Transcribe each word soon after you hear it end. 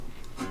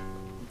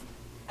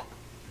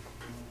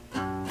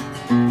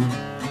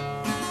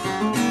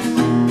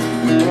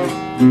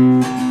Here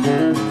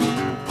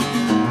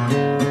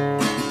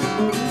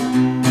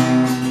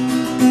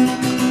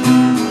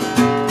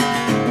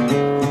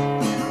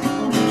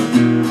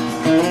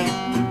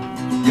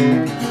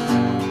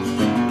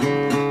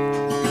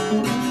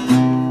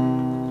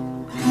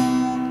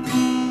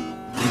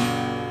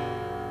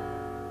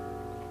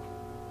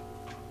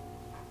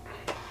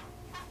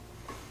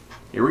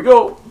we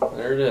go.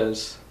 There it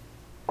is.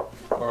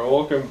 Alright,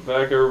 welcome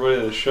back everybody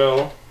to the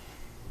show.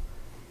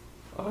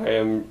 I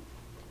am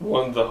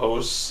one of the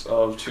hosts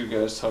of Two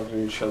Guys Talking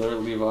to Each Other,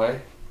 Levi.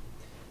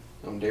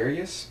 I'm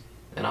Darius.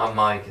 And I'm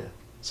Micah.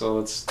 So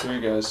it's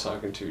three guys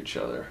talking to each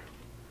other.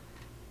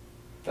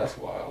 That's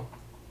wild.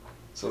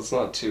 So it's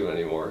not two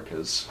anymore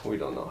because we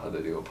don't know how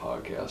to do a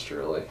podcast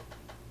really.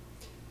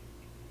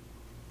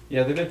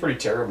 Yeah, they've been pretty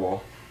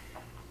terrible.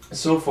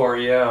 So far,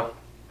 yeah.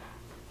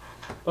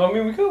 I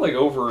mean, we got like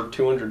over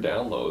 200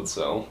 downloads,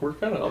 so we're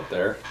kind of up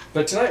there.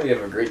 But tonight we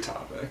have a great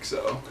topic,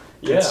 so...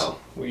 Yeah,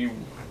 we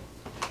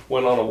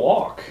went on a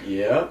walk.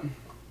 Yep.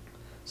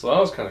 So that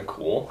was kind of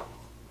cool.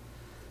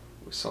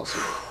 We saw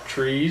some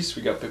trees.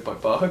 We got bit by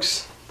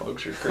bugs.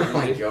 Bugs are crazy. Oh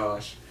my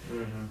gosh.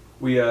 Mm-hmm.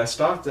 We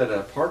stopped at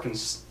a park and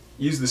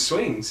used the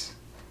swings.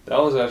 That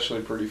was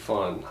actually pretty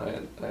fun. I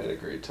had a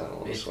great time on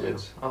the Me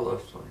swings. too. I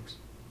love swings.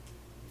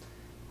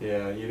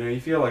 Yeah, you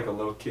feel like a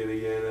little kid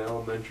again in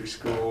elementary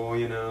school,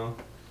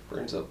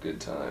 Brings up good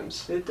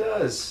times. It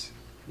does.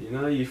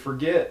 You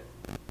forget.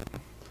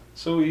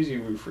 So easy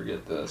we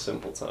forget the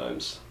simple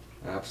times.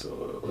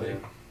 Absolutely. Yeah.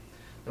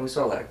 And we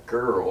saw that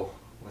girl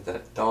with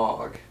that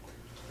dog.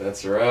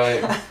 That's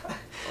right.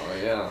 Oh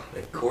yeah.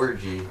 That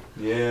corgi.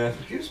 Yeah.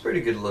 She was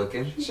pretty good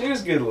looking. She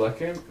was good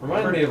looking.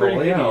 Reminded me of a Pretty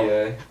lady gal.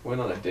 I went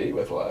on a date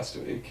with last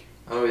week.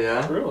 Oh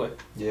yeah? Really?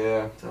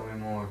 Yeah. Tell me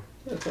more.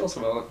 Yeah, tell us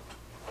about it.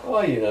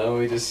 Well,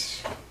 we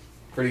just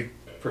pretty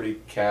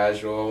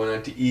casual. Went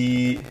out to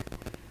eat,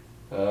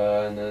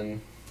 and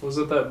then Was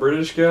it that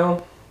British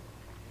gal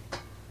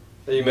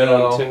that you met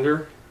on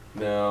Tinder?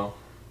 no,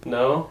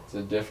 No? it's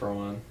a different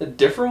one. A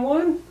different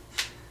one?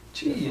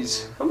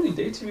 Jeez. How many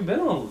dates have you been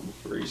on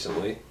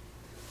recently?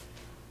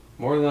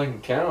 More than I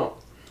can count,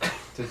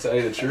 to tell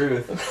you the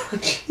truth.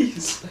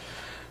 Jeez.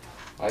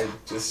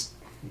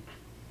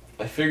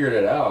 I figured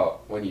it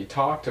out. When you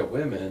talk to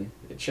women,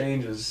 it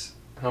changes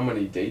how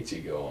many dates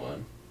you go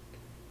on.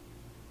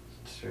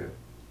 It's true.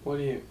 What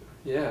do you...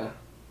 Yeah.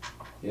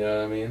 You know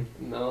what I mean?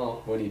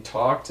 No. When you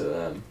talk to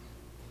them,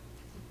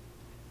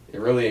 it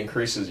really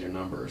increases your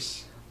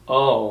numbers.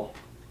 Oh.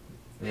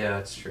 Yeah,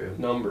 it's true.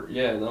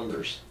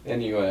 Numbers.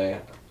 Anyway,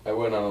 I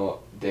went on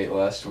a date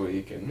last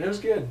week, and it was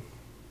good.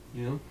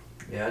 Yeah,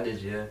 I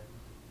did, yeah.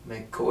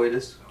 Make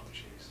coitus. Oh,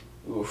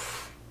 jeez.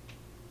 Oof.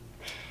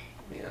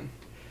 Man.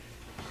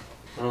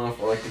 I don't know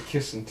if I like to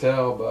kiss and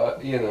tell,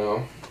 but,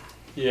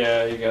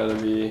 Yeah, you gotta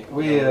be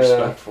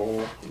respectful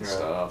and Right.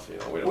 stuff.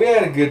 we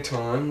had a good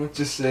time, let's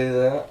just say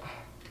that.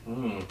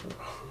 Mm.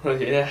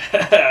 Yeah,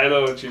 I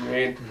know what you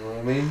mean. You know what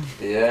I mean?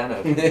 Yeah, I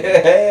know.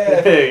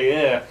 Yeah. Hey,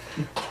 yeah.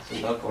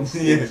 Some knuckles.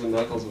 Yeah. Some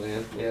knuckles,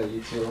 man. Yeah,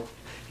 you too.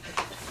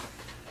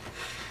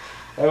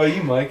 How about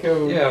you,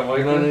 Micah? Yeah,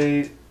 Micah. Been on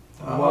any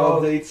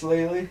wild dates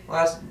lately?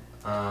 Last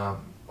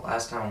time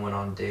I went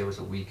on a date was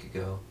a week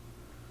ago.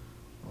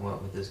 I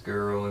went with this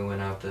girl. We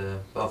went out to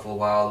Buffalo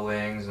Wild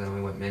Wings and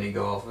we went mini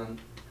golfing.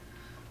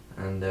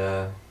 And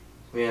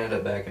we ended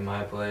up back in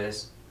my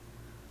place.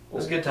 It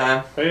was a good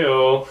time.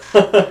 Heyo.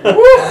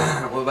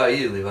 What about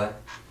you, Levi?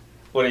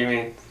 What do you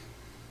mean?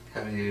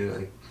 Have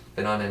you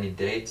been on any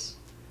dates?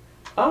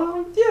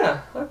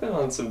 Yeah, I've been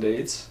on some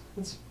dates.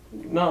 It's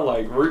not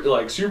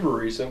like super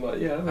recent, but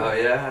yeah. Oh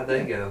yeah, how'd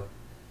they go?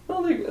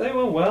 Well, they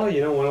went well.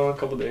 Went on a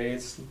couple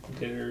dates,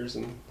 dinners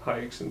and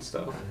hikes and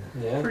stuff.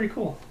 Yeah. Pretty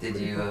cool. Did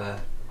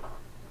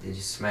you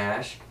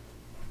smash?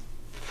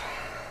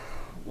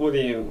 What do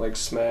you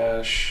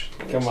smash?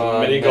 Come some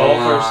on, mini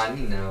man.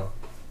 golfers.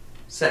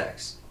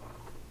 Sex.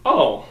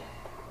 Oh,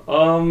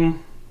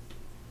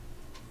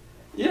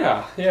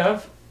 yeah.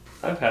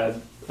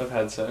 I've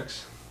had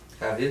sex.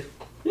 Have you?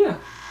 Yeah,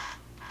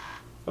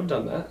 I've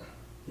done that.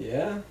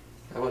 Yeah?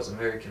 That wasn't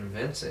very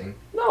convincing.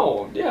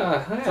 No,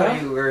 yeah, I I thought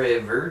have. you were a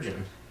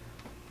virgin.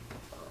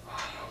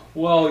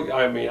 Well,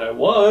 I mean, I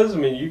was. I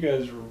mean, you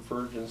guys were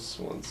virgins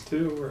once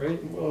too,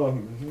 right? Well,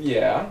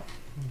 yeah.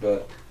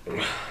 But,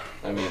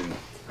 I mean,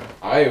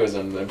 I was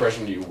under the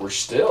impression you were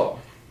still.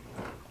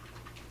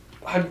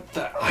 I'm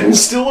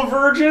still a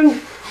virgin?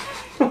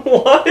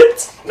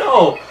 What?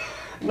 No,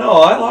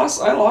 I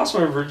lost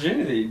my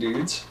virginity,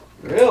 dudes.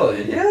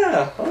 Really?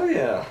 Yeah, oh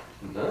yeah.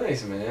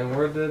 Nice, man.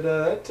 Where did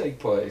that take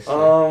place?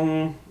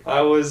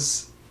 I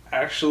was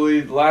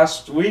actually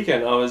last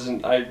weekend.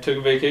 I took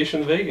a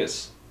vacation to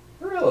Vegas,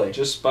 Really?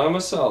 just by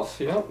myself.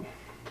 Yep.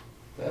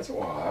 That's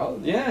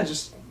wild. Yeah,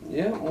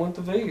 went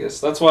to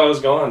Vegas. That's why I was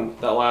gone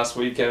that last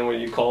weekend when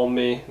you called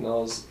me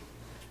and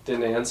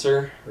didn't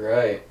answer.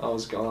 Right. I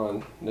was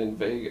gone in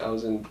Vegas. I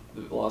was in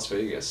Las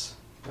Vegas,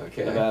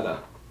 Okay.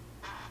 Nevada.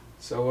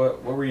 So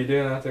what were you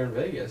doing out there in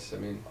Vegas? I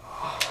mean...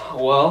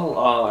 Well,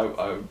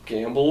 I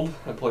gambled.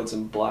 I played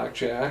some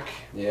blackjack.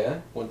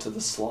 Yeah. Went to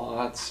the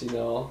slots.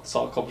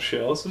 Saw a couple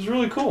shows. It was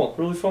really cool.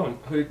 Really fun.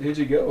 Who'd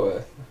you go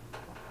with?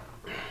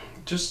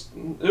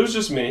 It was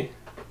just me.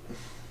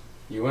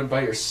 You went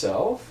by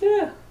yourself?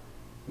 Yeah.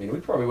 I mean, we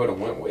probably would have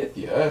went with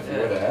you if you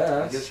would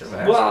have asked.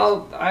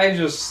 Well, I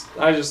just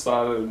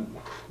thought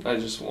I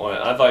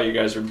thought you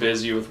guys were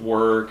busy with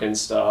work and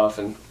stuff,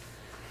 and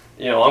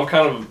I'm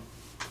kind of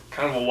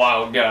a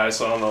wild guy,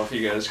 so I don't know if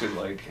you guys could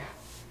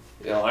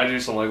I do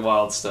some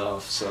wild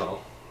stuff,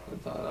 so I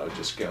thought I would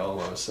just go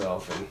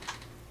myself and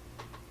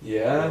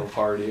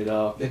party it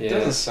up. It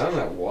doesn't sound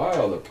that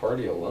wild to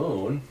party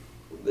alone.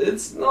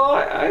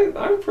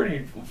 I'm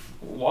pretty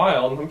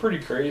wild. I'm pretty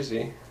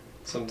crazy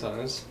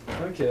sometimes.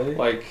 Okay.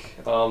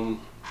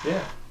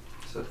 Yeah.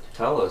 So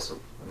tell us,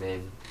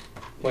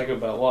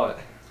 About what?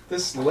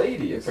 This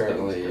lady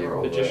apparently.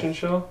 Magician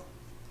show?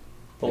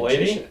 The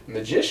lady?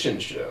 Magician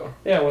show?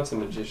 Yeah, I went to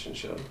the magician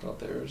show out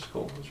there. It was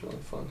cool. It was really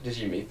fun. Did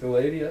you meet the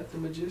lady at the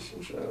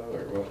magician show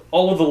or what?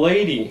 Oh, the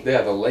lady!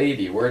 Yeah, the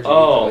lady. Where'd you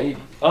meet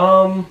the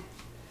lady?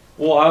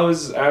 Well, I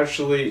was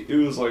actually, it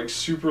was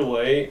super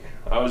late.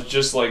 I was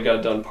just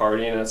got done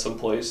partying at some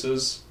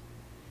places.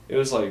 It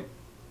was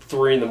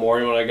 3 in the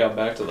morning when I got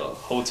back to the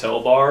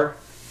hotel bar.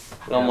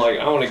 And I'm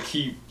I want to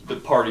keep the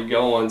party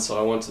going, so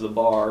I went to the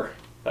bar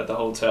at the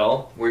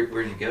hotel. Where'd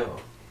you go?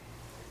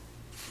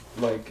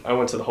 I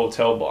went to the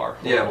hotel bar.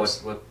 Yeah,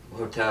 what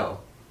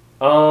hotel?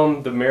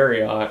 The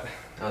Marriott.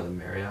 Oh, the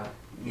Marriott.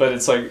 But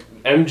it's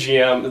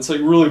MGM. It's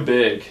really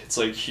big. It's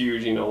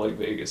huge.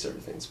 Vegas,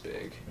 everything's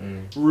big.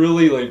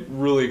 Really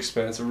really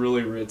expensive.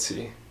 Really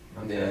ritzy.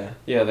 Okay. Yeah.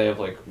 Yeah, they have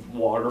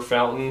water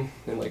fountain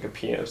and a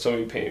piano.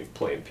 Somebody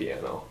playing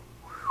piano.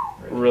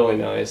 Right. Really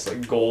nice.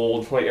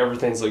 Gold.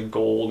 Everything's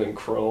gold and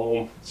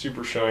chrome.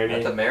 Super shiny.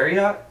 At the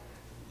Marriott?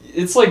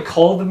 It's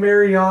called the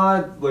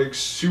Marriott,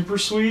 super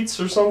suites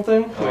or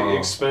something. Really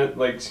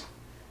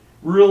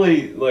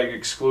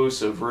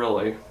exclusive.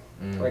 Really.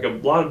 A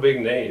lot of big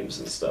names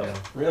and stuff.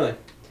 Yeah. Really?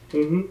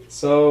 Mm-hmm.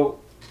 So,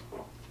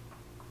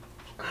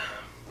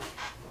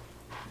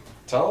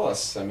 tell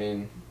us,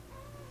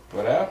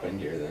 what happened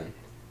here then?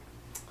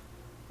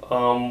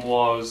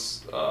 Well, I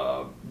was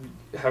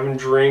having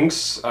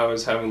drinks. I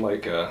was having I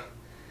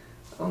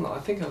don't know, I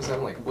think I was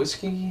having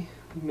whiskey,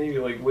 maybe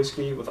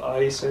whiskey with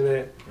ice in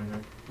it. Mm-hmm.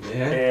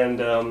 Yeah.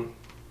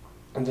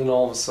 And then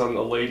all of a sudden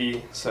a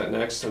lady sat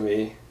next to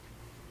me.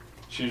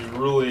 She's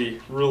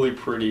really, really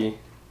pretty.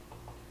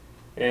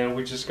 And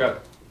we just got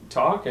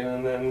talking,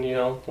 and then,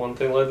 one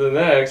thing led to the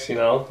next, and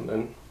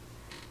then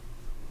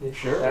it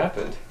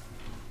happened.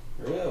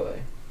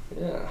 Really?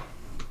 Yeah.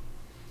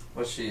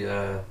 What's she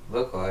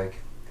look like?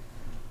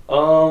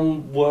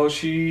 Well,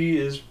 she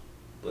is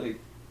a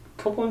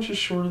couple inches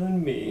shorter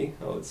than me,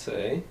 I would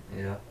say.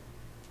 Yeah.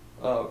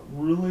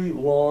 Really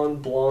long,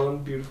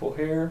 blonde, beautiful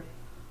hair.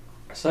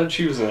 Said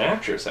she was an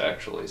actress,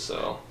 actually,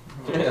 so.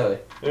 Really?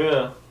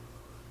 Yeah.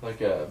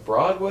 A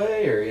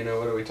Broadway, or,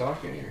 what are we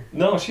talking here?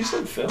 No, she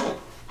said film.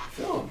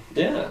 Film?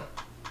 Yeah.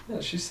 Yeah,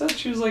 she said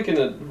she was in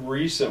a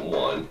recent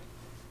one.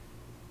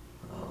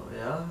 Oh,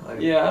 yeah?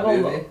 Yeah, I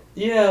don't know.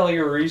 Yeah,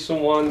 a recent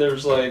one.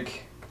 There's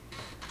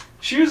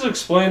she was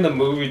explaining the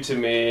movie to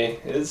me.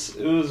 It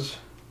was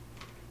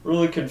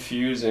really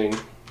confusing.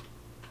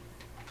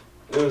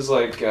 It was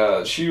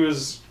she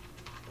was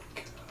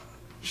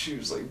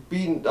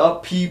beating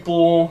up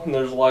people, and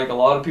there's a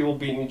lot of people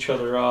beating each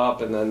other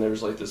up, and then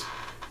there's this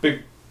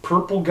big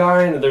purple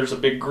guy, and there's a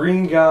big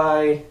green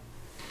guy,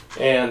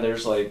 and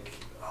there's a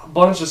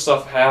bunch of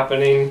stuff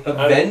happening.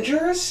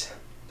 Avengers?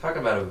 Talk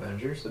about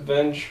Avengers.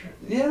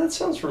 Yeah, that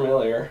sounds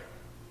familiar.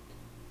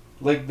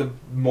 The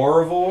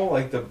Marvel,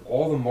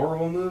 all the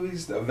Marvel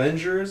movies, the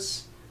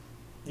Avengers,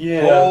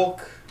 Yeah.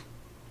 Hulk.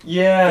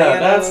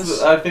 Yeah,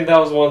 Thanos. I think that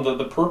was one of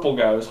the purple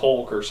guy was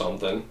Hulk or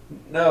something.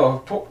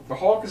 No,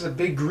 Hulk is a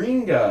big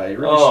green guy.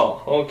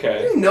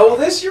 Okay. You know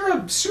this? You're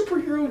a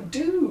superhero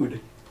dude.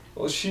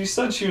 Well, she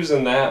said she was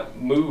in that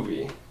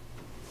movie.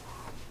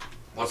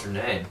 What's her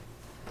name?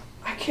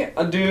 I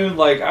can't, dude.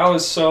 I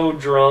was so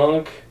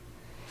drunk,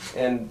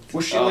 and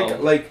Was she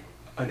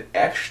an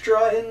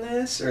extra in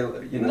this,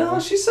 or No,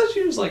 she said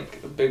she was a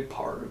big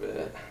part of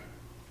it.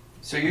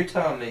 So you're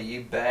telling me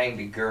you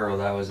banged a girl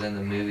that was in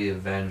the movie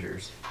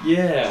Avengers?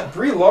 Yeah.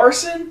 Brie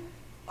Larson?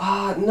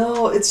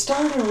 No. It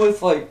started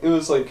with it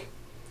was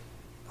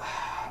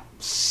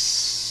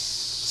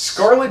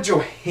Scarlett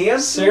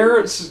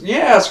Johansson?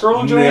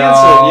 Scarlett Johansson.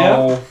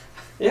 No.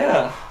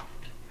 Yeah.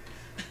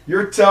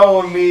 You're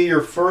telling me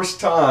your first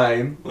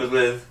time Was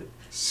with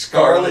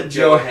Scarlett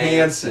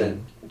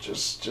Johansson. It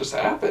just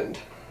happened.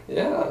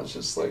 Yeah, it's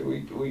just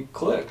we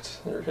clicked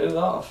or hit it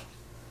off.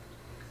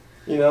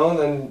 And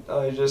then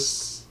I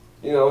just,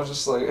 was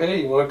just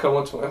hey, you want to come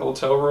up to my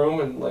hotel room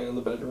and lay in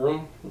the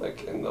bedroom,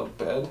 in the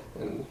bed,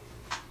 and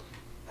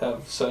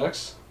have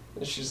sex?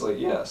 And she's like,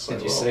 yes.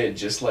 Did you say it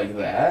just like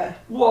that?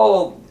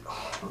 Well,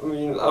 I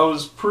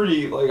was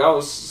pretty, I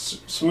was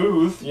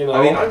smooth,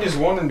 I'm just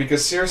wondering,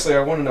 because seriously, I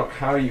want to know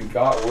how you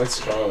got with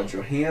Scarlett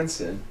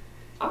Johansson.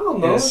 I don't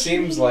And know. it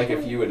seems like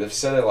if you would have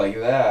said it like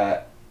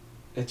that,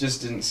 it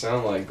just didn't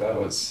sound like that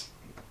was...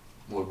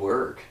 Would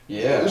work.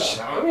 Yeah.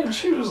 I mean,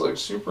 she was like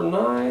super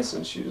nice,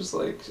 and she was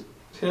like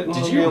hitting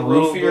Did on you me a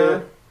little roofie her?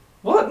 bit.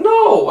 What?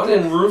 No, I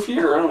didn't roofie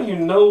her. I don't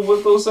even know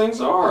what those things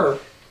are.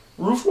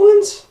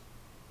 Rooflins?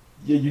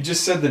 Yeah, you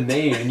just said the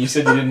name, and you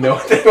said you didn't know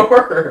what they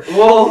were.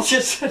 Well,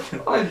 Just.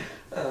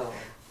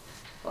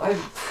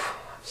 I've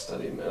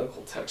studied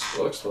medical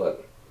textbooks,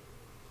 but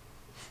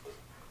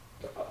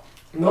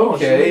no,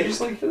 Okay. she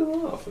just like hit it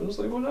off. It was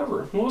like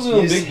whatever. It wasn't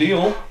a big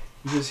deal.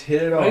 You just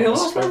hit it off. I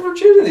lost my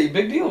virginity.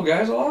 Big deal,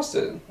 guys. I lost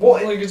it.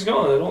 What? Like it's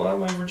gone. I don't have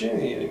my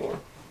virginity anymore.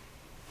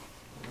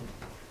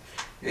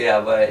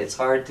 Yeah, but it's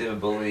hard to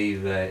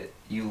believe that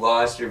you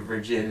lost your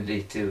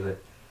virginity to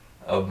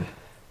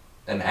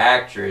an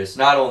actress.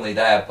 Not only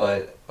that,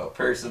 but a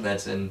person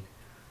that's in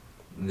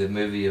the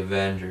movie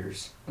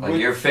Avengers. Like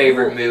your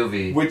favorite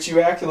movie. Which you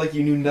acted like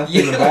you knew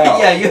nothing about.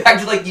 Yeah, you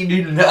acted like you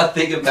knew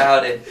nothing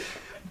about it.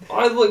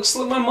 I like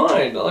slipped my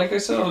mind. Like I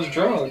said, I was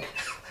drunk.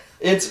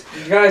 It's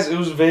guys. It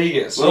was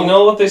Vegas. Well, you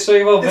know what they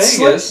say about It's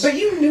Vegas? but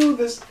you knew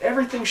this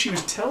everything she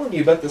was telling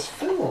you about this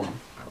film.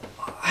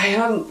 I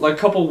had like a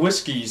couple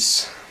whiskey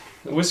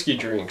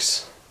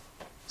drinks,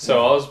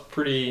 so I was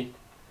pretty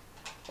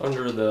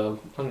under the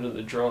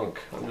drunk.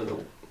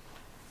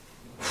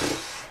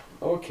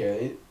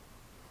 Okay,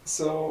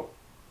 so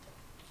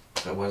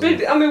That wasn't.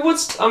 Big. I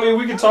mean,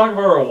 we could talk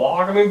about our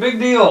walk. I mean, big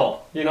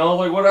deal. You know,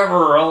 like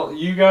whatever.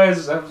 You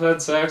guys have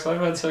had sex. I've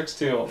had sex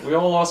too. We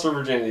all lost our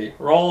virginity.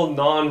 We're all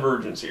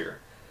non-virgins here,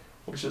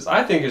 which is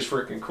I think is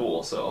freaking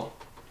cool. So.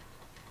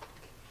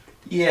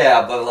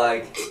 Yeah, but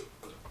like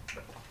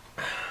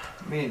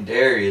me and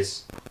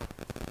Darius,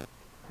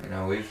 you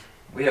know,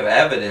 we have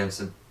evidence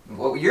of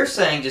what you're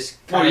saying. Just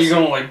What are you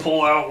gonna like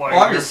pull out like?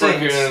 Well, I'm your just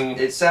saying. freaking,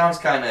 It sounds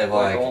kind of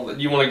like.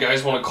 you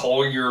guys want to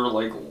call your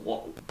like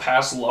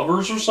past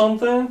lovers or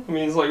something? I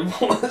mean, it's like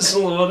what is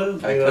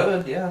it? I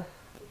could, yeah.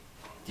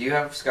 Do you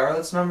have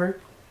Scarlett's number?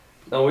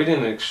 No, we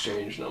didn't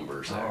exchange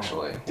numbers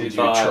actually. did We you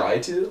thought- try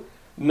to?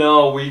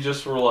 No, we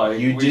just were like.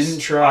 You we didn't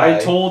try. I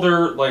told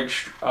her like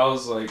I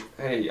was like,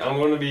 hey, I'm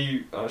going to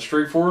be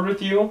straightforward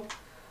with you.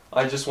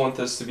 I just want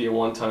this to be a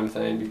one-time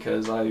thing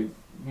because I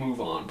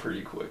move on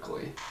pretty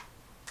quickly.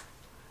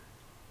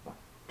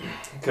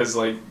 Because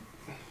like,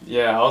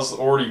 yeah, I was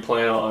already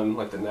planning on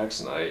like the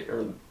next night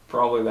or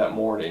probably that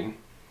morning,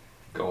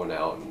 going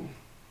out and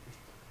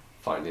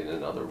finding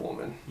another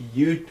woman.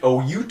 You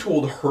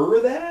told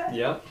her that?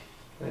 Yep,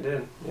 I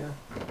did.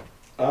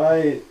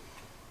 Yeah.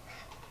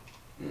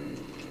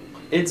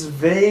 It's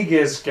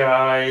Vegas,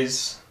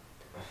 guys.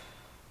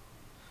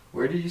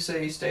 Where did you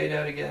say you stayed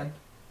at again?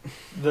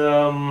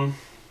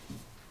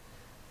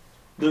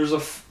 There's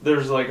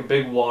like a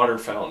big water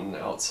fountain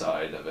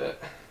outside of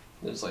it.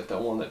 There's like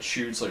that one that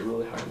shoots like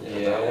really high.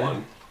 Yeah, that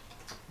one.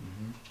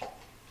 I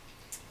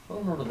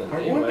don't remember the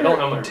name. I don't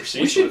have my receipts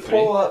We should with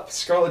pull me. up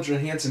Scarlett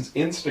Johansson's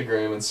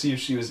Instagram and see if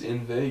she was in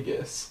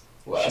Vegas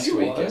last She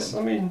weekend. was.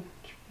 I mean,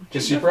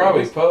 Because she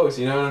probably posts,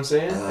 you know what I'm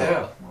saying?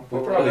 yeah. We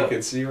probably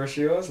could see where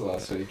she was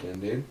last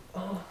weekend, dude.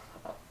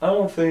 I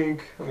don't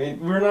think. I mean,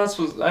 we're not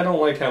supposed. I don't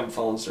like having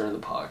phones during the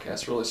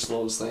podcast. It really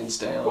slows things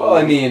down. Well,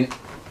 I mean,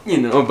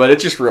 but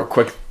it's just real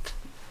quick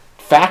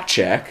fact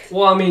check.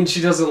 Well, I mean,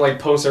 she doesn't like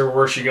post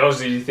everywhere she goes.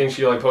 Do you think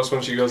she like posts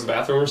when she goes to the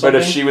bathroom or something?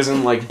 But if she was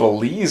in like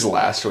Belize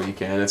last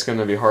weekend, it's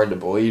gonna be hard to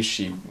believe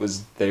she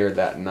was there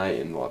that night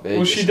in Las Vegas.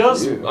 Well, she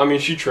does. with you. I mean,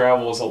 she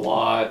travels a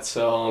lot,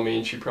 so I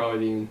mean, she probably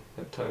didn't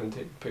have time to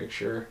take a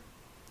picture.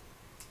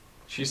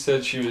 She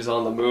said she was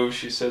on the move.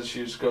 She said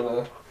she was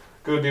gonna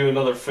go do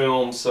another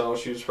film, so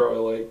she was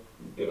probably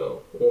like,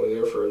 only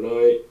there for a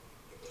night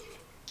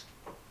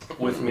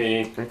with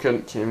me. I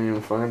can't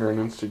even find her on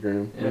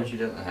Instagram. Yeah, she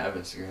doesn't have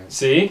Instagram.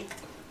 See?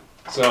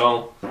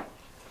 So, that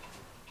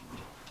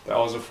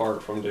was a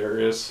fart from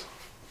Darius.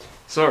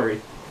 Sorry.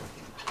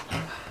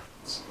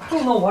 I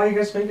don't know why you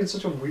guys making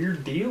such a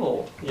weird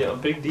deal. Yeah, a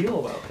big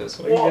deal about this.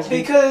 Why you Well, guys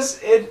make- because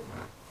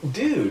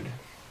dude,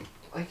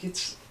 like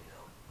it's,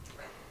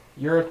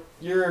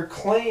 you're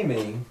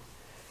claiming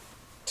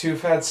to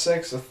have had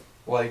sex with,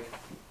 like,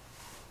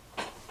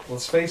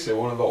 let's face it,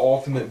 one of the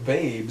ultimate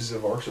babes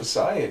of our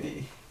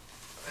society.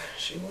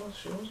 She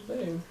was a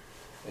babe.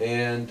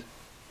 And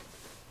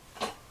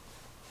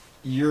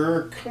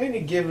you're kind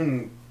of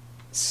given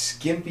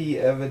skimpy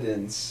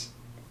evidence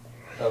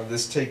of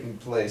this taking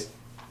place.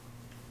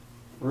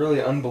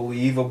 Really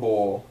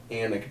unbelievable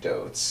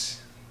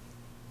anecdotes.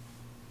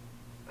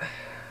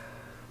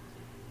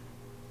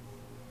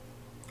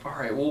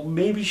 Alright, well,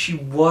 maybe she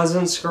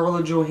wasn't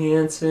Scarlett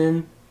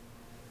Johansson.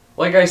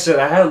 Like I said,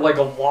 I had like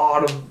a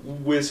lot of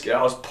whiskey.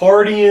 I was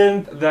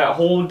partying that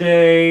whole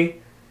day.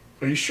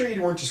 Are you sure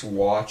you weren't just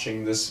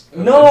watching this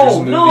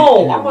No, Avengers movie in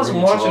I your wasn't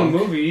room watching a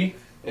drunk movie.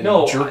 and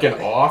No, jerking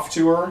off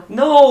to her?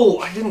 No,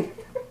 I didn't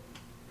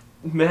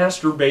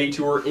masturbate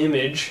to her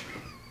image.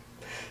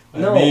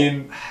 No, I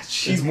mean,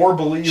 she, it's more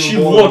believable. she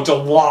looked a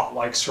lot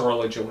like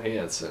Scarlett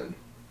Johansson.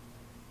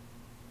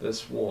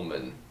 This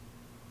woman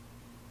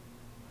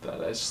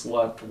that I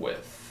slept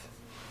with.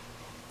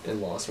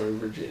 and lost my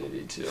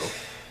virginity to.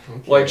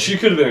 Okay. Like, she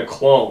could have been a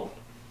clone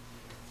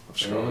of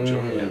Scarlett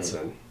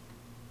Johansson.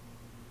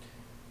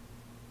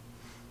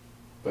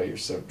 But you're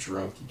so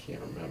drunk you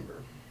can't remember.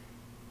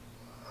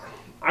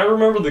 I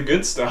remember the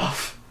good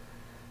stuff.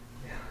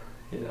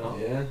 You know?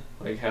 Yeah?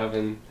 Like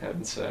having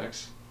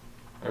sex.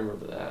 I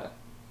remember that.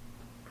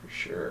 For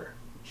sure.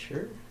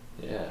 Sure.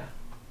 Yeah.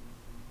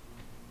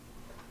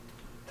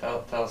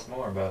 Tell us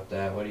more about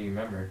that. What do you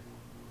remember?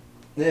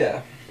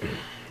 Yeah.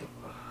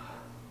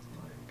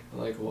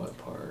 Like what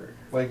part?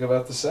 Like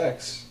about the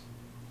sex.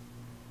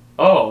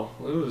 Oh,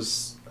 it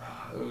was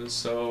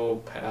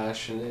so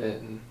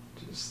passionate and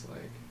just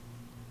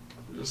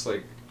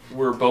like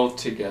we're both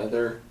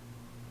together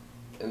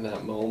in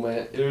that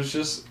moment. It was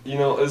just,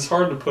 it's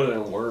hard to put it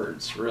in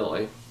words,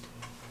 really.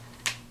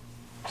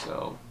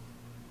 So,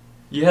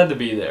 you had to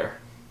be there.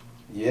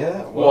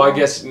 Yeah? Well, I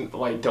guess,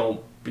 like,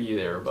 don't be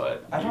there,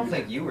 but... I don't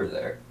think you were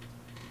there.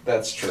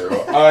 That's true.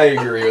 I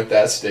agree with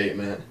that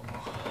statement.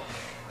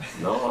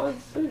 No, I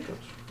think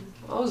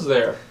I was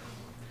there.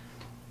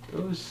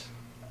 It was...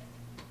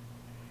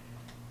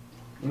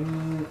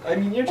 I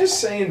mean, you're just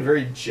saying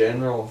very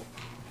general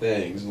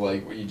things,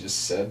 like what you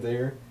just said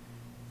there.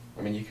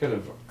 I mean, you could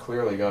have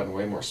clearly gotten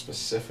way more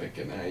specific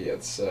in how you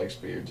had sex,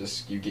 but you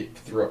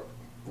threw up,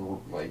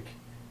 like,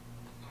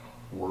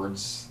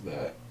 words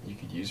that you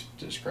could use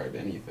to describe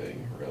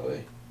anything,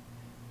 really.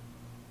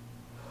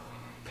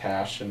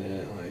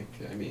 Passionate,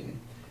 like, I mean,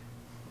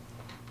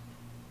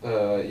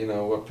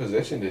 what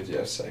position did you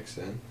have sex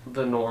in?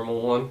 The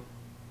normal one.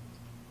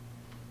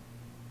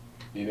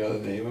 You know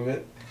the name of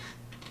it?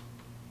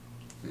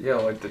 Yeah,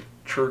 like the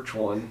church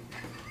one.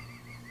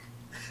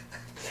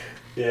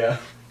 Yeah.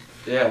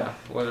 Yeah,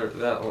 whether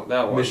that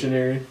one.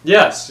 Missionary?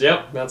 Yes,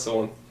 yep, that's the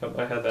one. Yep,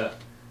 I had that.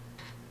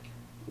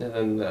 And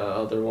then the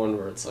other one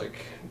where it's like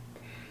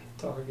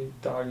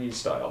doggy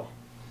style.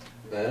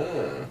 Ah.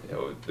 Yeah,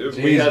 we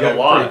Jeez, had got a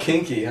lot. pretty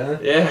kinky, huh?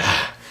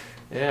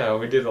 Yeah,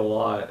 we did a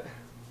lot.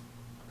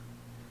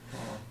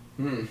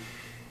 Hmm.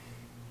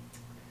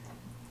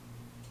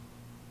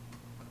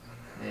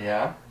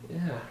 Yeah?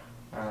 Yeah.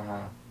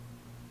 Uh-huh.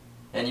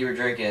 And you were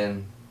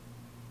drinking...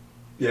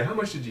 Yeah, how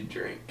much did you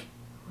drink?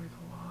 Like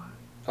a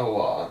lot. A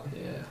lot.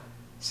 Yeah.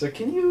 So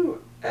can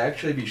you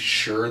actually be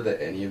sure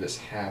that any of this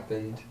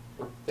happened?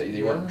 That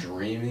you weren't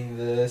dreaming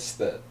this?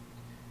 That...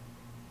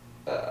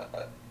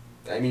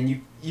 I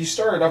mean, you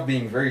started off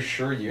being very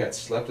sure you had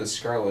slept with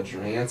Scarlett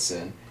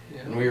Johansson.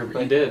 Yeah, And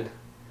I did.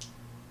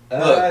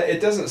 It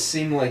doesn't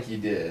seem like you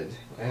did.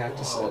 I have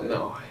to say. Oh,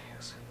 no.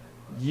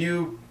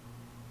 You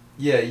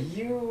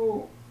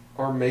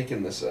are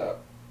making this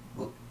up.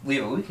 Well,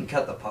 Levi, we can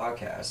cut the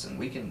podcast and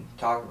we can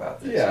talk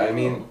about this. Yeah, I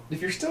mean,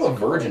 if you're still a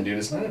virgin, dude,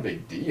 it's not a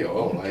big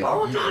deal. Like,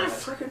 God,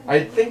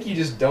 I think you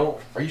just don't.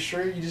 Are you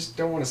sure you just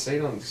don't want to say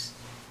it on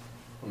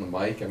the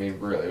mic? I mean,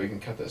 really, we can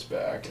cut this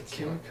back.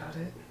 Can we cut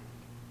it?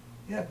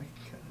 Yeah, we can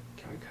cut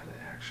it. Can we cut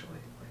it, actually?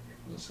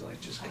 Like, was it like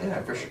just cut Yeah,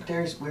 it? for sure.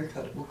 Darius, we'll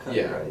cut it. We'll cut it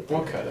Yeah, right.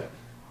 we'll cut it.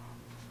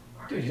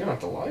 Dude, you don't have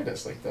to lie to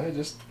us like that.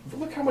 Just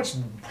look how much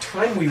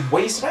time we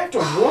wasted. I have to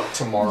work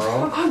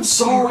tomorrow. I'm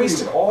sorry. We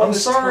wasted all I'm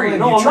this sorry. time.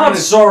 No, I'm not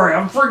sorry.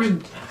 I'm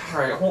freaking...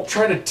 Alright,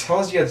 Trying to tell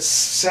us you had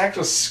sex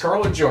with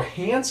Scarlett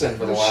Johansson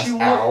for the last She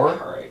hour.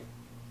 Alright.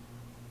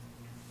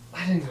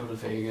 I didn't go to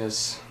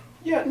Vegas.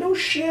 Yeah, no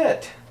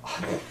shit.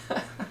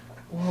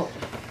 Well,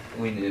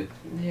 We knew.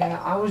 yeah,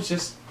 I was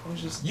just...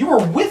 You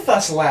were with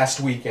us last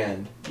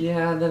weekend.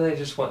 Yeah, and then I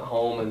just went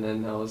home, and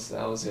then that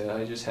was it.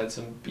 I just had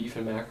some beef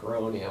and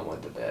macaroni. I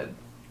went to bed.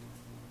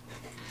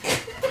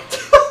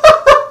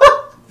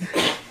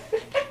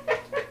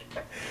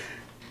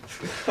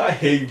 I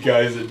hate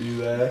guys that do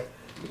that.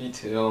 Me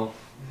too.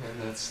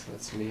 And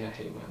that's me. I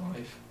hate my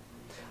life.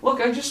 Look,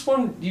 I just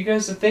want you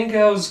guys to think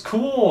I was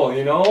cool,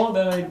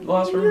 that I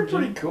lost my You're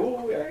virginity. pretty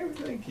cool. I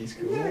think he's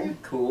cool. Yeah, you're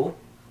cool.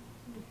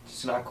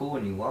 It's not cool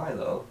when you lie,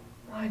 though.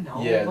 I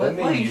know. Yeah, but that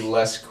made like, you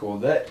less cool.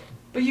 That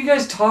But you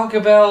guys talk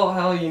about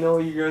how, you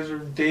guys are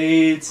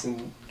dates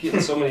and getting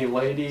so many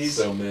ladies.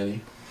 so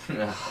many.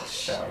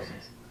 Thousands.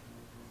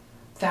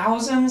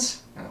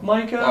 Thousands, Oh.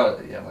 Micah?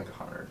 Oh, yeah, like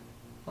 100.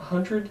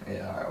 100?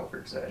 Yeah, I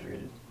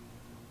over-exaggerated.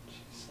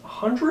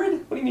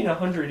 100? What do you mean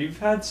 100? You've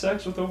had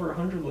sex with over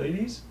 100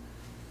 ladies?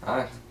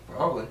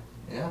 Probably.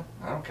 Yeah,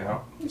 I don't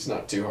count. It's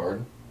not too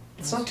hard.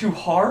 It's not too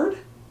hard?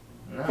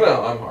 No.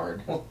 Well, I'm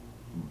hard. What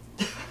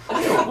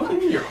do you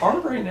mean, you're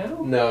hard right now?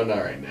 No, not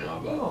right now,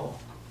 but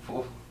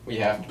Oh. we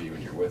have to be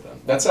when you're with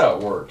them. That's how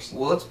it works.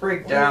 Well, let's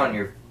break down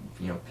your,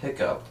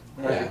 pickup.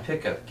 How's Yeah. your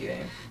pickup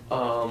game?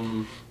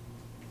 I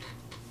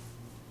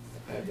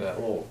have that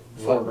little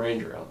Ford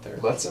Ranger out there.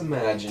 Let's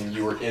imagine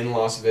you were in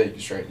Las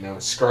Vegas right now.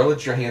 Scarlett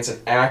Johansson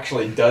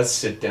actually does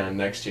sit down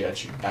next to you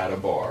at a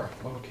bar.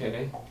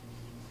 Okay.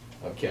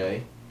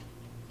 Okay?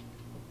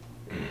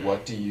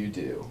 What do you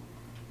do?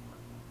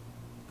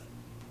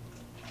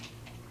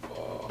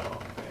 Oh,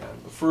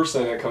 man. The first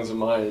thing that comes to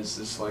mind is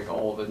just like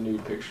all the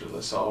nude pictures I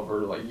saw of her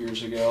like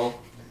years ago.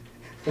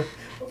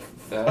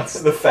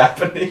 That's... the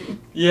fappening.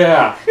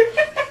 Yeah!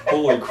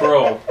 Holy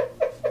crow.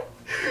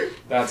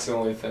 That's the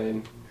only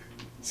thing.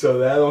 So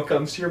that all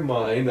comes to your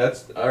mind.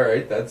 That's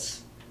alright,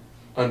 that's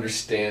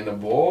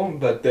understandable.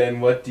 But then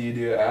what do you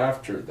do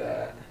after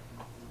that?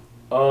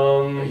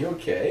 Are you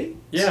okay?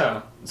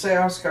 Yeah. Say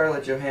I'm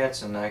Scarlett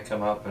Johansson, and I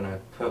come up and I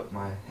put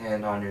my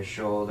hand on your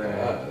shoulder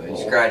and there you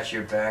scratch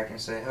your back and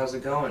say, "How's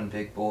it going,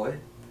 big boy?"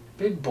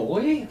 Big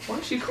boy?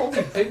 Why'd she call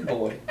me big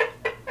boy?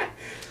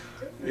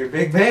 You're a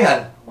big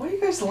man. Why are you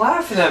guys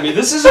laughing at me?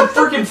 This isn't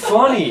freaking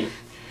funny.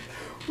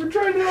 We're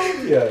trying to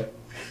help you.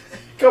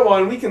 Come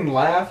on, we can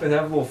laugh and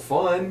have a little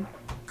fun.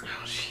 Oh,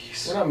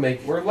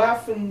 jeez. We're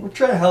laughing. We're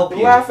trying to help We're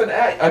you.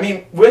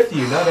 laughing with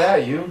you, not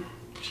at you.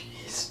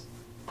 Jeez.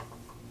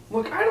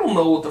 Look, I don't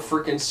know what to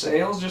freaking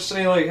say. I'll just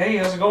say, like, hey,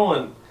 how's it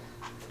going?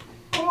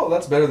 Oh,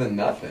 that's better than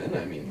nothing.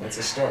 I mean, that's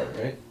a start,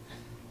 right?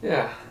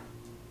 Yeah.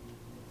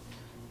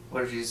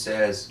 What if she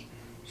says,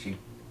 she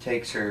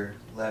takes her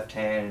left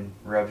hand and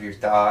rubs your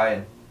thigh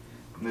and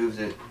moves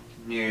it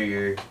near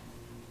your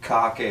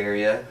cock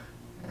area,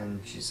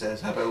 and she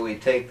says, "How about we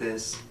take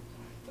this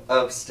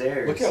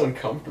upstairs?" Look how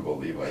uncomfortable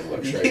Levi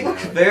looks You right look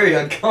now. very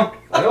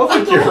uncomfortable. I don't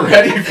think you're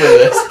ready for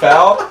this,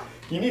 pal.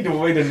 You need to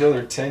wait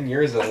another 10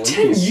 years at least.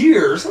 10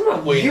 years? I'm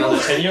not waiting another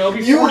 10 years. I'll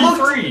be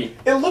 43.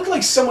 It looked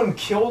like someone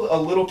killed a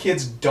little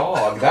kid's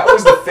dog. That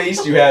was the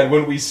face you had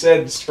when we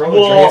said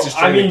Scarlett Johansson's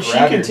trying to she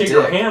grab can your take dick.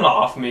 her hand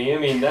off me. I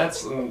mean,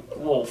 that's a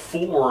little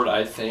forward,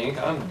 I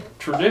think. I'm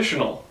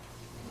traditional.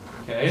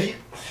 Okay?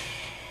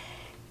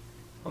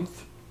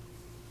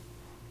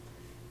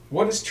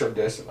 What is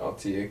traditional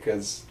to you?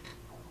 Because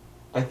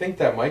I think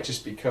that might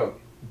just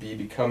be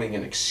becoming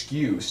an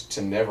excuse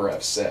to never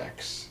have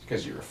sex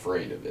because you're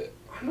afraid of it.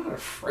 I'm not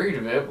afraid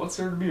of it. What's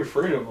there to be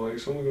afraid of? Like,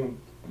 someone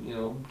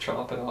gonna,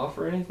 chop it off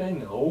or anything?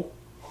 No.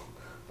 I'm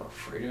not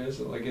afraid of it. Is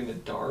it like in the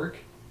dark?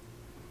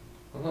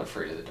 I'm not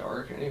afraid of the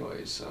dark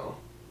anyways, so.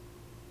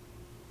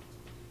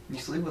 You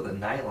sleep with a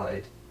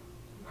nightlight.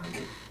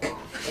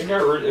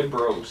 It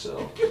broke,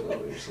 so I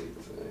don't even sleep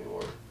with it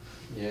anymore.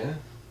 Yeah?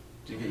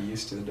 Do you get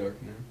used to the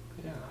dark now?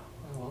 Yeah,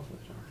 I love the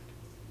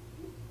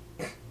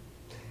dark.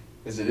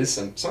 Because it is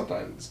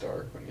sometimes it's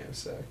dark when you have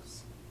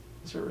sex.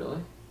 Is it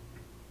really?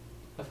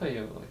 I thought you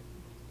had like.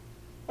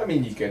 I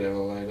mean, you could have a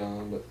light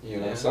on, but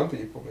Yeah. some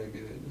people maybe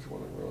they just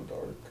want it real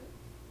dark.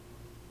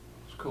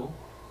 It's cool.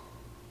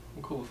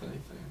 I'm cool with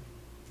anything.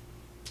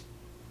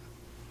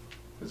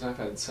 Because I've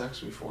had sex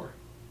before.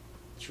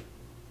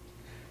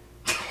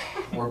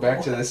 We're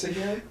back to this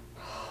again?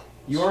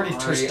 You already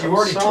Sorry,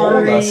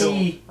 told us.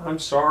 I'm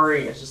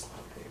sorry. I just.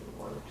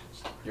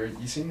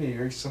 You seem to be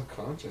very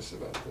self-conscious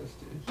about this,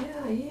 dude.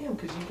 Yeah, I am,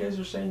 because you guys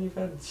are saying you've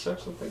had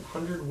sex with like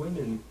 100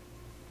 women.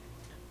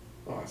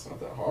 Oh, it's not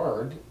that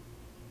hard.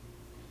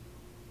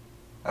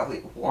 At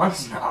least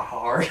one's not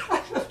hard.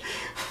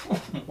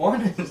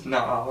 One is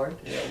not hard.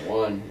 Yeah,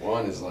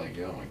 one is like,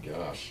 oh my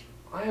gosh.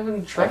 I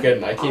haven't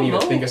tried. I can't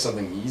even think of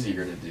something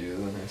easier to do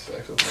than have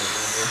sex with my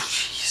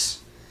Jeez.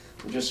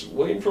 I'm just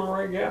waiting for the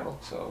right gal,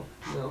 so,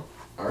 no.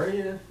 Are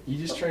you? You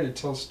just tried to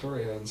tell a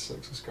story having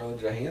sex with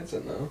Scarlett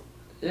Johansson, though.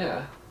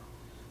 Yeah.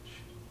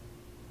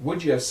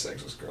 Would you have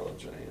sex with Scarlett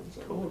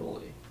Johansson?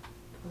 Totally.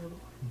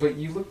 But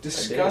you looked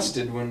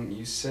disgusted when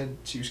you said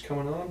she was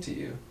coming on to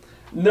you.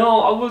 No,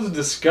 I wasn't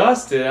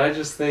disgusted. I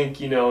just think,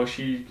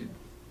 she,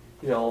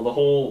 the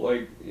whole,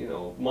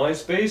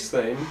 MySpace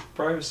thing,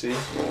 privacy,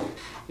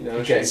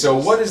 Okay, so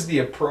what is the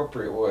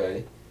appropriate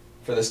way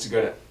for this to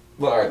go to...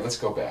 Well, alright, let's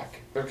go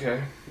back.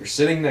 Okay. You're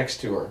sitting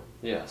next to her.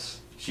 Yes.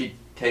 She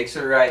takes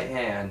her right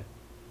hand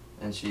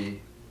and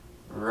she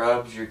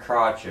rubs your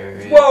crotch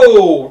area.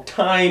 Whoa!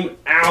 Time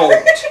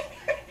out!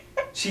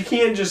 She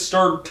can't just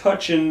start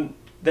touching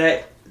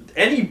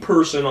any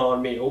person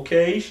on me,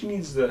 okay? She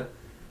needs to...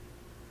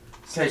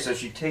 Okay, so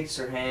she takes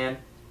her hand,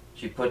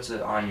 she puts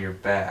it on your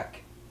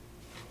back,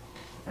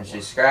 and she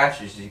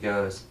scratches, she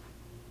goes,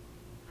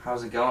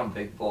 "How's it going,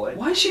 big boy?"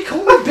 Why is she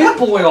calling me big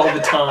boy all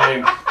the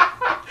time?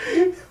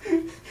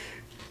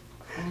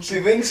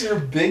 She thinks you're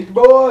a big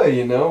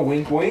boy,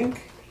 wink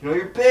wink.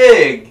 You're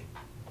big!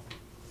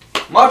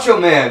 Macho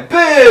Man,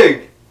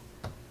 big!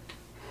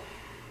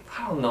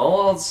 I don't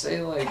know, I'll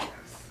say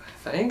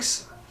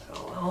thanks? I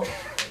don't know.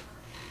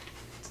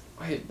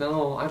 Wait,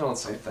 no, I don't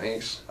say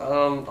thanks.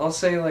 I'll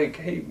say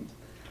hey,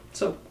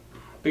 what's up,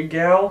 big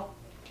gal?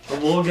 A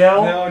little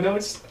gal? No,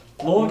 it's...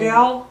 Little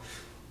gal?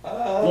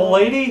 Little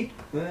lady?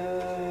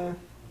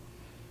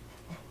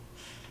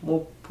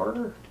 Little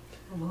partner?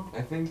 I don't know.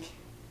 I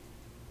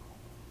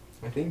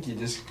think you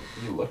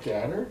look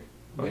at her,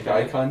 make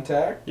Okay. eye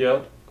contact.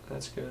 Yep,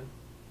 that's good.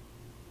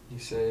 You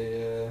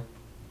say,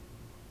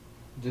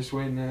 just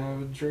waiting to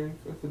have a drink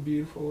with a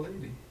beautiful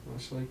lady,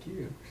 much like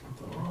you,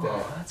 something like that.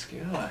 Oh, that's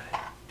good.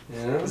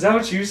 Yeah, Is that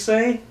what you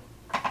say?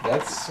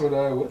 that's what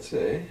I would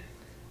say.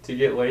 To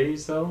get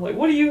ladies, though?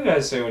 What do you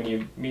guys say when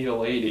you meet a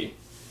lady?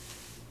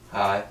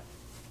 Hi.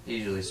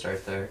 Usually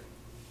start there.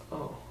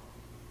 Oh.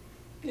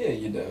 Yeah,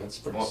 it's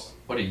pretty...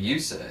 What do you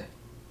say?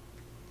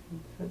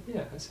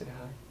 Yeah, I say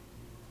hi.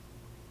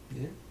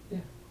 Yeah? Yeah.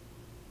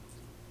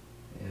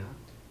 Yeah.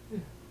 Yeah.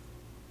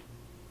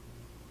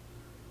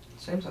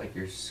 Seems like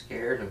you're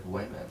scared of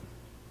women.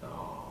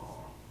 Oh.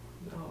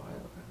 No,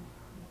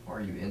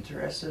 Are you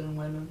interested in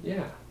women?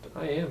 Yeah,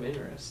 I am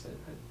interested.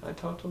 I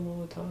talk to them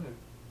all the time.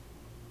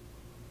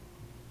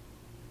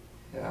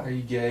 Yeah. Are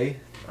you gay?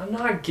 I'm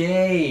not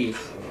gay.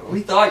 We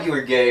thought you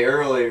were gay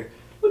earlier.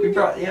 We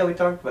talked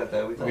about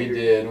that. We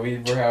did. We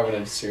were having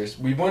a serious.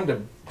 We wanted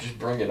to just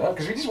bring it up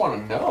because we just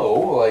want to know.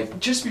 Like,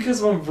 Just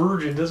because I'm a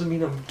virgin doesn't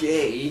mean I'm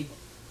gay.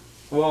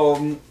 well,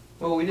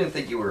 we didn't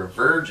think you were a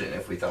virgin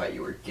if we thought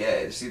you were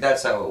gay. See,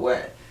 that's how it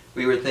went.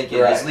 We were thinking,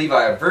 Right. is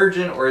Levi a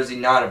virgin or is he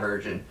not a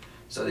virgin?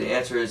 So the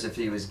answer is, if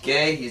he was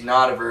gay, he's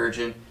not a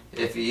virgin.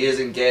 If he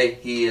isn't gay,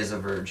 he is a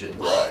virgin.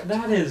 right.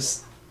 That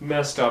is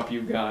messed up,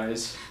 you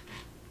guys.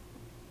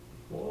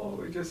 Well,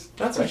 we just.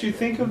 That's what you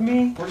think of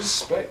me? We're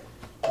just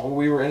Well,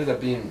 we ended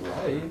up being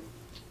right.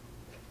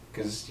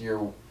 Because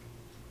you're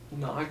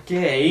Not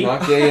gay.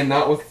 not gay and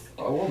not with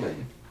a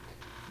woman.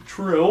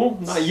 True.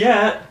 Not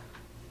yet.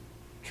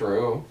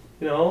 True.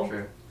 You know,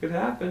 True. could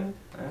happen.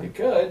 You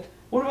could.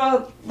 What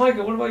about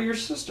Micah? What about your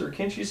sister?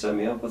 Can't you set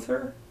me up with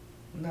her?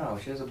 No,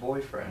 she has a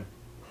boyfriend.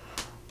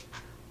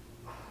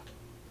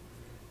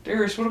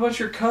 Darius, what about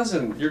your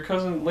cousin? Your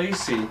cousin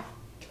Lacey.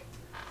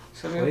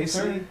 Set me up with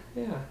her? Lacey?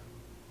 Yeah.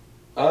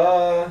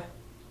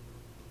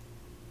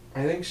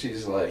 I think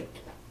she's like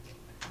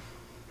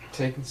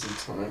taking some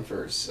time for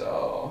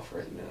herself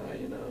right now,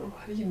 you know.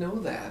 How do you know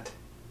that?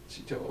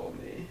 She told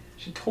me.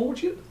 She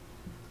told you?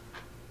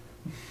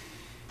 I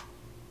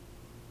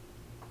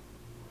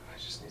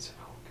just need some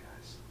help,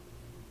 guys.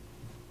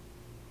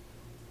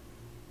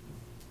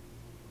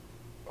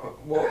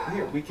 Well,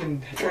 here, we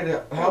can try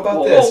to. How about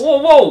Whoa, this? Whoa,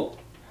 whoa, whoa!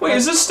 Wait,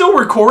 is this still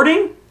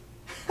recording?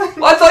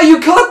 I thought you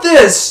cut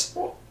this!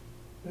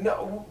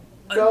 No.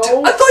 I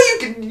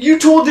thought you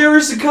told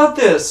Darius to cut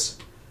this!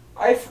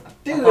 I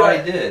thought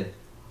I did.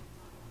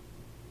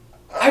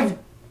 I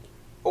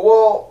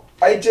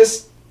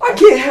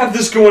can't have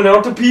this going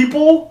out to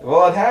people!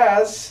 Well, it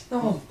has.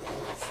 No.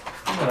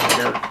 I'm out of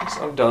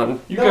here. I'm done.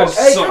 You No, guys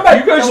hey, suck. come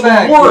back, You guys come are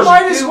back. the worst.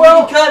 Might as Dude,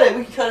 well. We can cut it.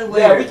 We can cut it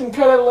later. Yeah, we can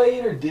cut it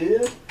later,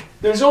 dude.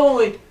 There's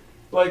only,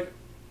 like,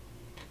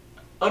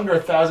 under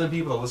 1,000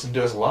 people that listen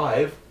to us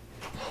live.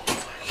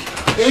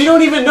 And we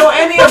don't even know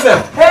any of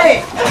them.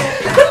 Hey!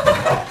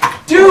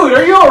 Dude,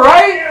 are you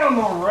alright? I'm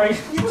alright.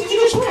 Did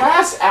you just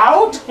pass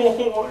out?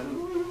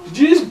 Did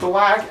you just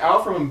black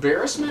out from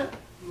embarrassment?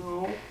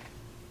 No.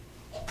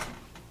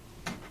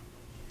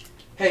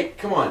 Hey,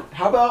 come on.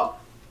 How about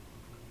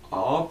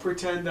I'll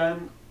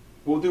pretend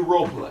we'll do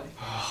role play.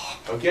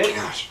 Okay?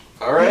 Gosh.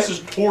 Alright? This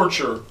is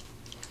torture.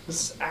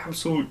 This is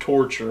absolute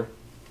torture.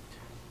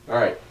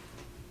 Alright.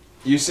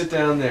 You sit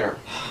down there.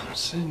 I'm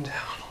sitting down.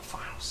 I'll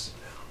fine. I'll sit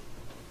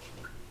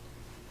down.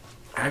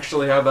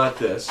 Actually, how about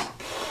this?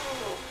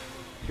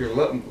 Here,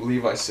 let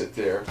Levi sit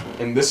there.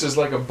 And this is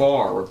like a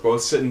bar. We're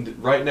both sitting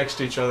right next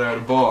to each other at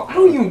a bar. I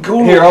don't even go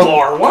to Here, a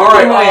bar. Why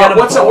Alright, am I at a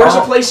bar? where's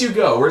the place you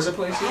go? Where's the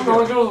place you I go?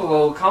 go to the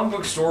little comic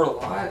book store a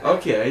lot.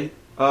 Okay.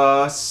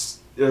 Is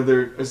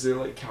there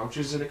like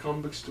couches in a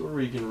comic book store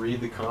where you can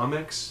read the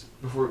comics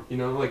before, you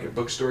know, like a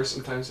bookstore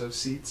sometimes have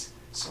seats?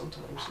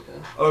 Sometimes,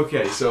 yeah.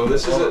 Okay, so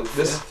this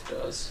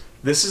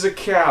is a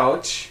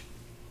couch.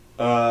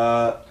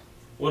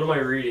 What am I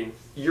reading?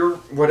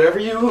 Whatever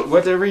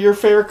your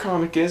favorite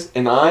comic is,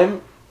 and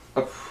I'm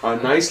a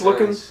nice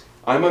looking.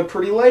 I'm a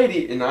pretty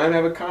lady, and I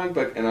have a comic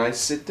book, and I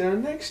sit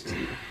down next to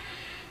you.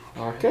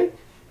 Okay.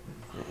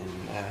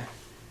 And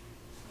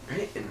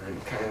right, and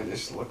I'm kind of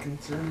just looking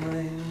through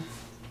my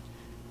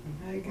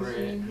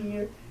magazine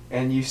here,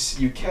 and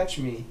you catch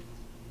me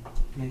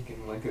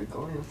making like a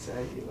glance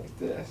at you like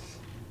this.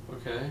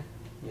 Okay.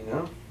 You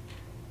know?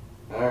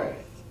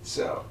 Alright,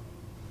 so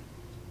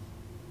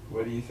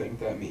what do you think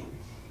that means?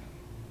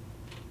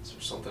 Is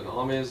there something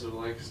on me? Is there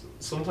like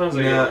sometimes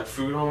I Nah. get like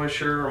food on my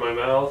shirt or my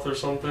mouth or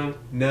something?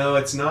 No,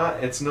 it's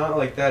not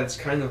like that. It's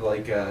kind of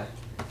like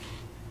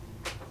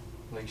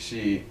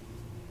she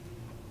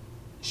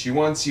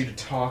wants you to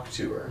talk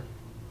to her.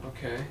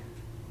 Okay.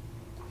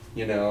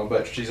 You know,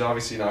 but she's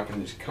obviously not going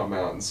to just come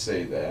out and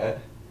say that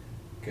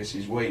because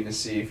she's waiting to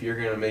see if you're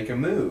going to make a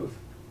move.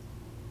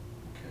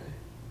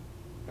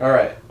 Okay.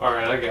 Alright.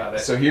 Alright, I got it.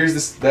 So here's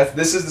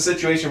this is the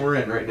situation we're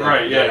in right now.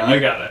 Right, yeah, I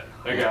got it.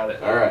 I got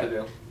it. All right. I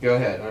do. Go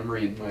ahead. I'm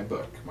reading my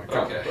book, my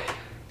comic Okay. book.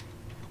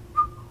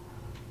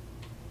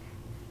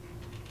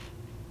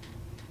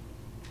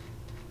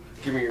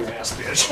 Give me your ass, bitch.